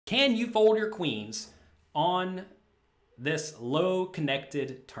Can you fold your queens on this low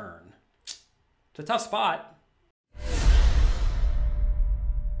connected turn? It's a tough spot.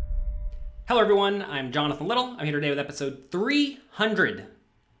 Hello everyone, I'm Jonathan Little. I'm here today with episode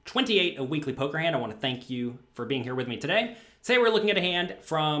 328 of Weekly Poker Hand. I want to thank you for being here with me today. Today we're looking at a hand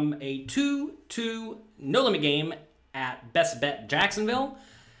from a 2-2 no limit game at Best Bet Jacksonville.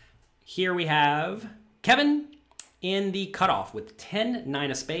 Here we have Kevin in the cutoff with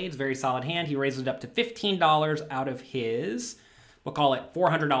 10-9 of spades, very solid hand. He raises it up to $15 out of his, we'll call it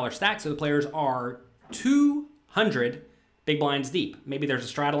 $400 stack. So the players are 200 big blinds deep. Maybe there's a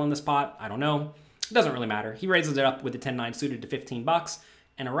straddle in the spot, I don't know. It doesn't really matter. He raises it up with the 10-9 suited to 15 bucks,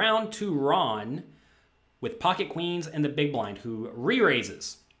 and around to Ron with pocket queens and the big blind, who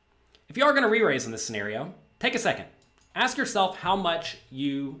re-raises. If you are going to re-raise in this scenario, take a second. Ask yourself how much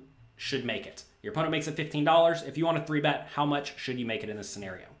you should make it. Your opponent makes it $15. If you want to 3-bet, how much should you make it in this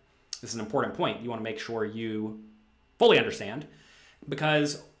scenario? This is an important point. You want to make sure you fully understand,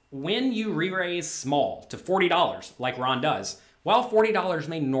 because when you re-raise small to $40, like Ron does, while $40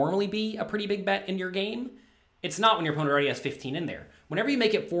 may normally be a pretty big bet in your game, it's not when your opponent already has 15 in there. Whenever you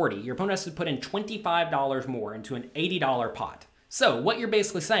make it 40, your opponent has to put in $25 more into an $80 pot. So what you're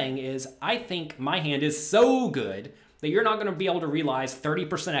basically saying is, I think my hand is so good that you're not going to be able to realize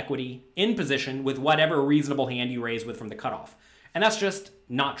 30% equity in position with whatever reasonable hand you raise with from the cutoff. And that's just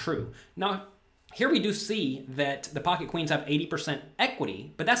not true. Now, here we do see that the pocket queens have 80%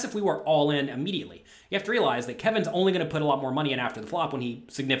 equity, but that's if we were all in immediately. You have to realize that Kevin's only going to put a lot more money in after the flop when he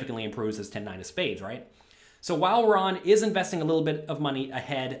significantly improves his 10-9 of spades, right? So while Ron is investing a little bit of money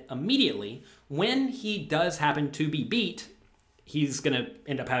ahead immediately, when he does happen to be beat, he's going to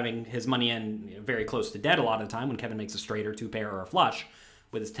end up having his money in very close to dead a lot of the time when Kevin makes a straight or two pair or a flush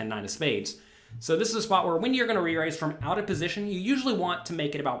with his 10-9 of spades. So this is a spot where when you're going to re-raise from out of position, you usually want to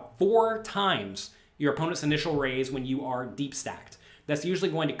make it about 4 times your opponent's initial raise when you are deep stacked. That's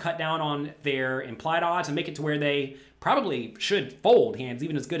usually going to cut down on their implied odds and make it to where they probably should fold hands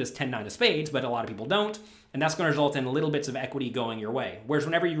even as good as 10-9 of spades, but a lot of people don't. And that's going to result in little bits of equity going your way. Whereas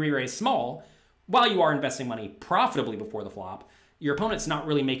whenever you re-raise small, while you are investing money profitably before the flop, your opponent's not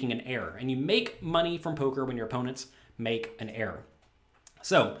really making an error. And you make money from poker when your opponents make an error.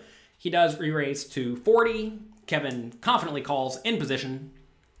 So he does re-raise to 40. Kevin confidently calls in position.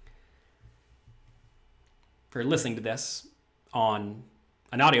 If you're listening to this on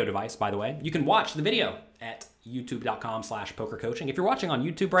an audio device, by the way, you can watch the video at youtube.com/pokercoaching. If you're watching on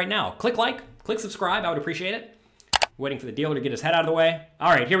YouTube right now, click like, click subscribe. I would appreciate it. Waiting for the dealer to get his head out of the way. All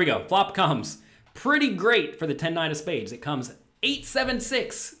right, here we go. Flop comes. Pretty great for the 10-9 of spades. It comes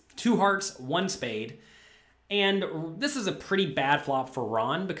 8-7-6, 2 hearts, 1 spade. And this is a pretty bad flop for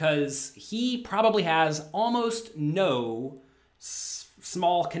Ron because he probably has almost no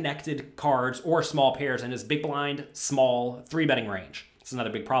small connected cards or small pairs in his big blind, small 3-betting range. It's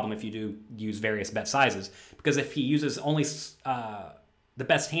another big problem if you do use various bet sizes, because if he uses only the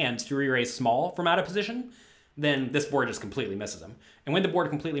best hands to re-raise small from out of position, then this board just completely misses him. And when the board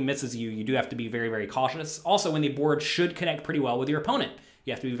completely misses you, you do have to be very, very cautious. Also, when the board should connect pretty well with your opponent,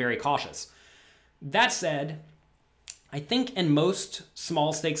 you have to be very cautious. That said, I think in most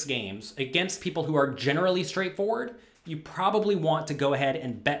small stakes games, against people who are generally straightforward, you probably want to go ahead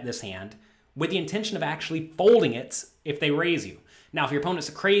and bet this hand with the intention of actually folding it if they raise you. Now, if your opponent's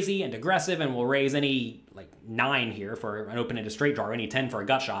crazy and aggressive and will raise any like 9 here for an open-ended straight draw, or any 10 for a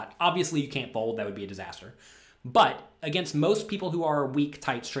gut shot, obviously you can't fold. That would be a disaster. But against most people who are weak,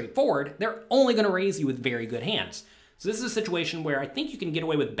 tight, straightforward, they're only going to raise you with very good hands. So this is a situation where I think you can get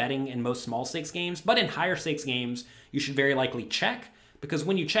away with betting in most small stakes games, but in higher stakes games, you should very likely check, because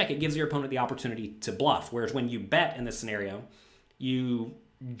when you check, it gives your opponent the opportunity to bluff. Whereas when you bet in this scenario, you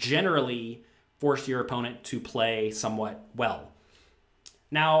generally force your opponent to play somewhat well.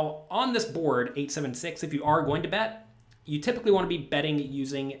 Now, on this board, 8-7-6, if you are going to bet, you typically want to be betting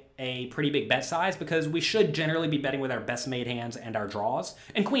using a pretty big bet size, because we should generally be betting with our best made hands and our draws.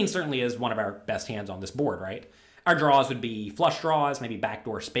 And queen certainly is one of our best hands on this board, right? Our draws would be flush draws, maybe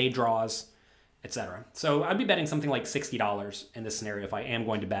backdoor spade draws, etc. So I'd be betting something like $60 in this scenario if I am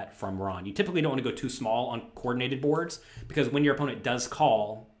going to bet from Ron. You typically don't want to go too small on coordinated boards, because when your opponent does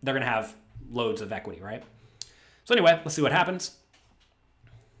call, they're going to have loads of equity, right? So anyway, let's see what happens.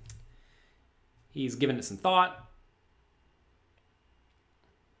 He's given it some thought.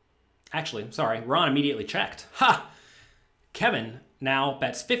 Actually, sorry, Ron immediately checked. Ha! Kevin now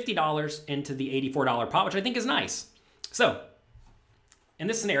bets $50 into the $84 pot, which I think is nice. So, in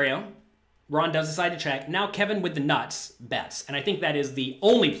this scenario, Ron does decide to check. Now Kevin with the nuts bets. And I think that is the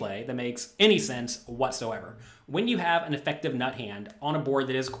only play that makes any sense whatsoever. When you have an effective nut hand on a board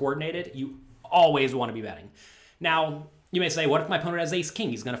that is coordinated, you always want to be betting. Now, you may say, what if my opponent has ace-king?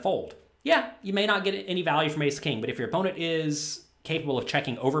 He's going to fold. Yeah, you may not get any value from ace-king, but if your opponent is capable of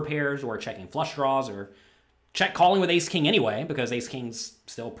checking over pairs or checking flush draws or check calling with ace-king anyway, because ace-king's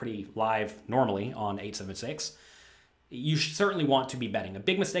still pretty live normally on 8-7-6, you certainly want to be betting. A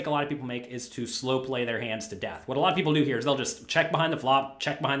big mistake a lot of people make is to slow play their hands to death. What a lot of people do here is they'll just check behind the flop,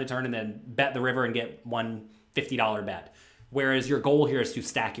 check behind the turn, and then bet the river and get one $50 bet. Whereas your goal here is to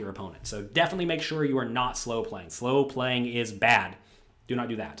stack your opponent. So definitely make sure you are not slow playing. Slow playing is bad. Do not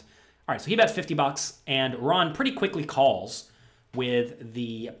do that. All right, so he bets 50 bucks, and Ron pretty quickly calls with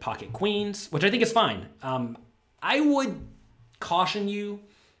the pocket queens, which I think is fine. I would caution you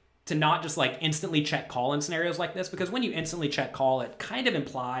to not just like instantly check call in scenarios like this, because when you instantly check call, it kind of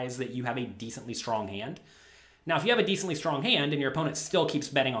implies that you have a decently strong hand. Now, if you have a decently strong hand and your opponent still keeps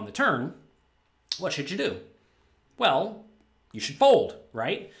betting on the turn, what should you do? Well, you should fold,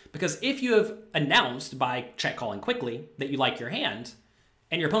 right? Because if you have announced by check calling quickly that you like your hand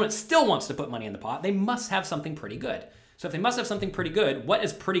and your opponent still wants to put money in the pot, they must have something pretty good. So if they must have something pretty good, what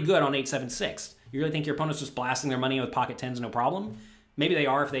is pretty good on 8-7-6? You really think your opponent's just blasting their money with pocket tens, no problem? Maybe they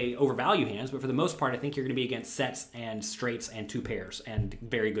are if they overvalue hands, but for the most part, I think you're going to be against sets and straights and two pairs and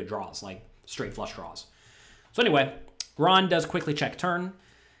very good draws, like straight flush draws. So anyway, Ron does quickly check turn.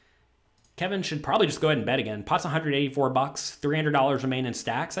 Kevin should probably just go ahead and bet again. Pot's 184 bucks, $300 remain in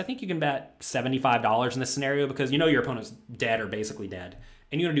stacks. I think you can bet $75 in this scenario because you know your opponent's dead or basically dead,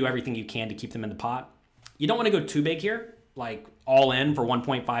 and you want to do everything you can to keep them in the pot. You don't want to go too big here, like all in for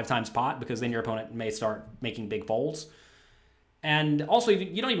 1.5 times pot, because then your opponent may start making big folds. And also,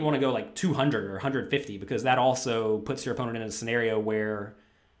 you don't even want to go like 200 or 150 because that also puts your opponent in a scenario where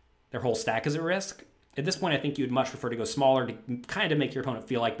their whole stack is at risk. At this point, I think you'd much prefer to go smaller to kind of make your opponent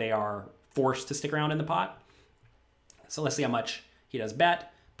feel like they are forced to stick around in the pot. So let's see how much he does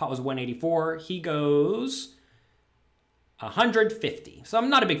bet. Pot was 184. He goes 150. So I'm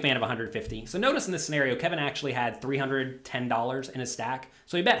not a big fan of 150. So notice in this scenario, Kevin actually had $310 in his stack.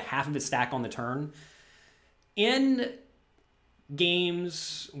 So he bet half of his stack on the turn. In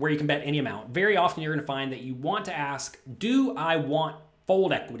games where you can bet any amount, very often you're going to find that you want to ask, do I want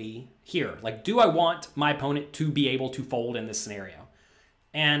fold equity here? Like, do I want my opponent to be able to fold in this scenario?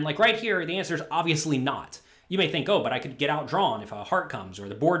 And like right here, the answer is obviously not. You may think, oh, but I could get outdrawn if a heart comes or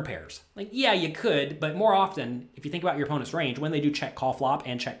the board pairs. Like, yeah, you could, but more often, if you think about your opponent's range, when they do check call flop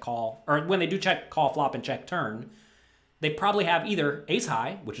and check call, or when they do check call flop and check turn, they probably have either ace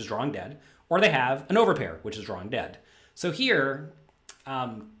high, which is drawing dead, or they have an overpair, which is drawing dead. So here,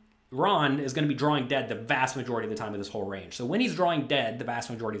 Ron is going to be drawing dead the vast majority of the time of this whole range. So when he's drawing dead the vast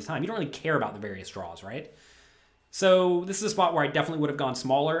majority of the time, you don't really care about the various draws, right? So this is a spot where I definitely would have gone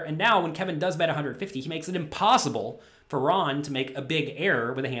smaller. And now when Kevin does bet 150, he makes it impossible for Ron to make a big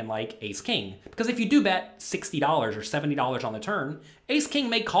error with a hand like ace-king. Because if you do bet $60 or $70 on the turn, ace-king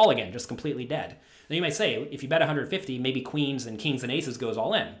may call again, just completely dead. Now you might say, if you bet 150, maybe queens and kings and aces goes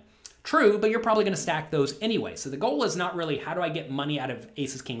all in. True, but you're probably going to stack those anyway. So the goal is not really how do I get money out of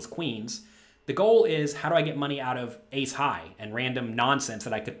aces, kings, queens. The goal is how do I get money out of ace high and random nonsense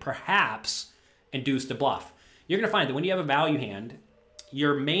that I could perhaps induce to bluff. You're going to find that when you have a value hand,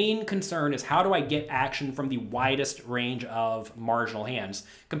 your main concern is how do I get action from the widest range of marginal hands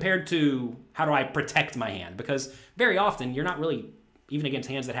compared to how do I protect my hand? Because very often you're not really even against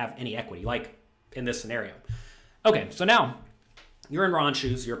hands that have any equity, like in this scenario. Okay, so now you're in Ron's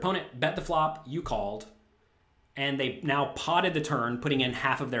shoes. Your opponent bet the flop, you called, and they now potted the turn, putting in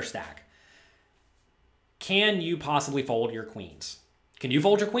half of their stack. Can you possibly fold your queens? Can you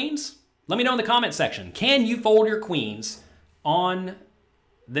fold your queens? Let me know in the comment section. Can you fold your queens on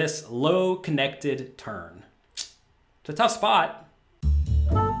this low connected turn? It's a tough spot.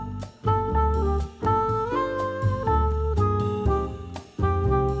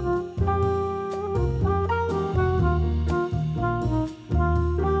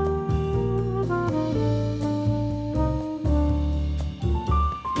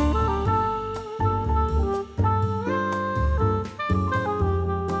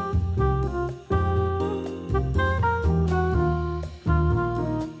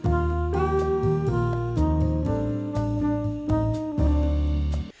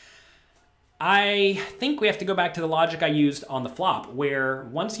 I think we have to go back to the logic I used on the flop, where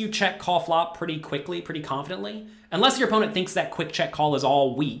once you check call flop pretty quickly, pretty confidently, unless your opponent thinks that quick check call is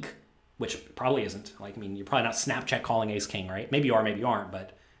all weak, which probably isn't. Like, I mean, you're probably not snap check calling ace king, right? Maybe you are, maybe you aren't,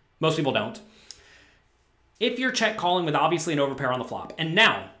 but most people don't. If you're check calling with obviously an overpair on the flop, and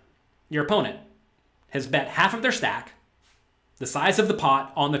now your opponent has bet half of their stack, the size of the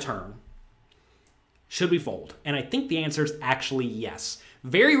pot on the turn, should we fold? And I think the answer is actually yes.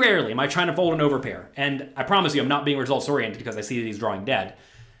 Very rarely am I trying to fold an overpair. And I promise you I'm not being results oriented because I see that he's drawing dead.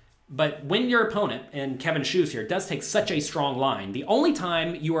 But when your opponent, in Kevin's shoes here, does take such a strong line, the only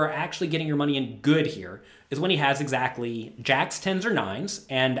time you are actually getting your money in good here is when he has exactly jacks, 10s, or 9s,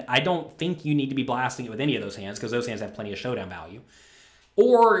 and I don't think you need to be blasting it with any of those hands because those hands have plenty of showdown value.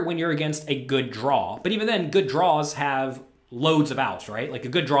 Or when you're against a good draw. But even then, good draws have loads of outs, right? Like a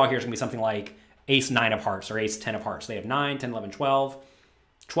good draw here is going to be something like ace 9 of hearts or ace 10 of hearts. They have 9, 10, 11, 12,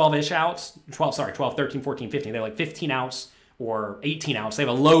 12-ish outs. 12, 13, 14, 15. They have like 15 outs or 18 outs. They have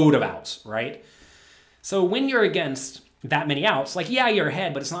a load of outs, right? So when you're against that many outs, like, yeah, you're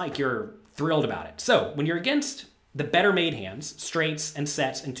ahead, but it's not like you're thrilled about it. So when you're against the better made hands, straights and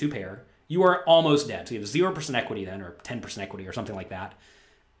sets and 2 pair, you are almost dead. So you have 0% equity then, or 10% equity or something like that.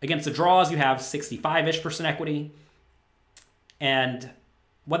 Against the draws, you have 65-ish% equity. And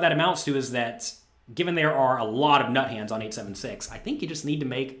what that amounts to is that given there are a lot of nut hands on 8-7-6, I think you just need to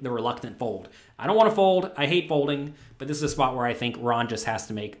make the reluctant fold. I don't want to fold. I hate folding, but this is a spot where I think Ron just has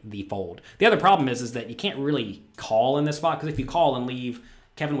to make the fold. The other problem is that you can't really call in this spot, because if you call and leave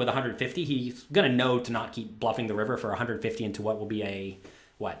Kevin with 150, he's going to know to not keep bluffing the river for 150 into what will be a,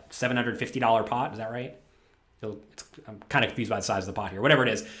 what, $750 pot? Is that right? I'm kind of confused by the size of the pot here. Whatever it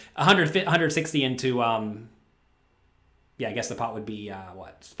is, 160 into, yeah, I guess the pot would be,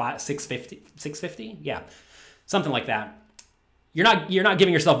 what, 650? Yeah, something like that. You're not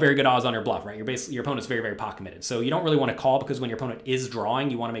giving yourself very good odds on your bluff, right? Your opponent's very, very pot committed. So you don't really want to call, because when your opponent is drawing,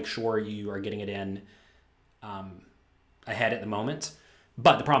 you want to make sure you are getting it in ahead at the moment.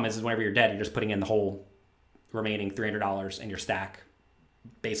 But the problem is whenever you're dead, you're just putting in the whole remaining $300 and your stack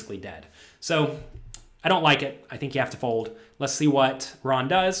basically dead. So I don't like it. I think you have to fold. Let's see what Ron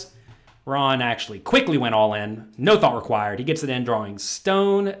does. Ron actually quickly went all in. No thought required. He gets it in, drawing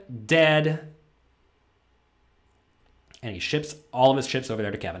stone, dead. And he ships all of his chips over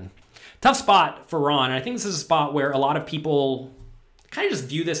there to Kevin. Tough spot for Ron. And I think this is a spot where a lot of people kind of just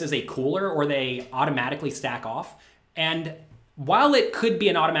view this as a cooler, or they automatically stack off. And while it could be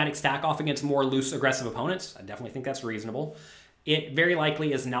an automatic stack off against more loose, aggressive opponents, I definitely think that's reasonable. It very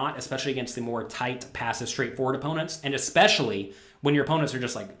likely is not, especially against the more tight, passive, straightforward opponents. And especially when your opponents are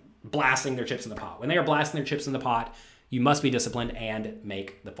just like blasting their chips in the pot. When they are blasting their chips in the pot, you must be disciplined and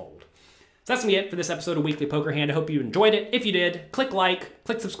make the fold. So that's going to be it for this episode of Weekly Poker Hand. I hope you enjoyed it. If you did, click like,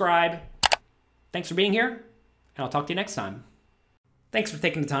 click subscribe. Thanks for being here, and I'll talk to you next time. Thanks for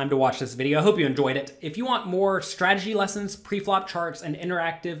taking the time to watch this video. I hope you enjoyed it. If you want more strategy lessons, pre-flop charts, and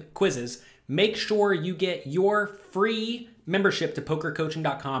interactive quizzes, make sure you get your free membership to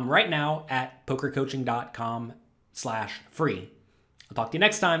pokercoaching.com right now at pokercoaching.com/free. I'll talk to you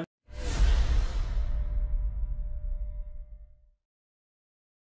next time.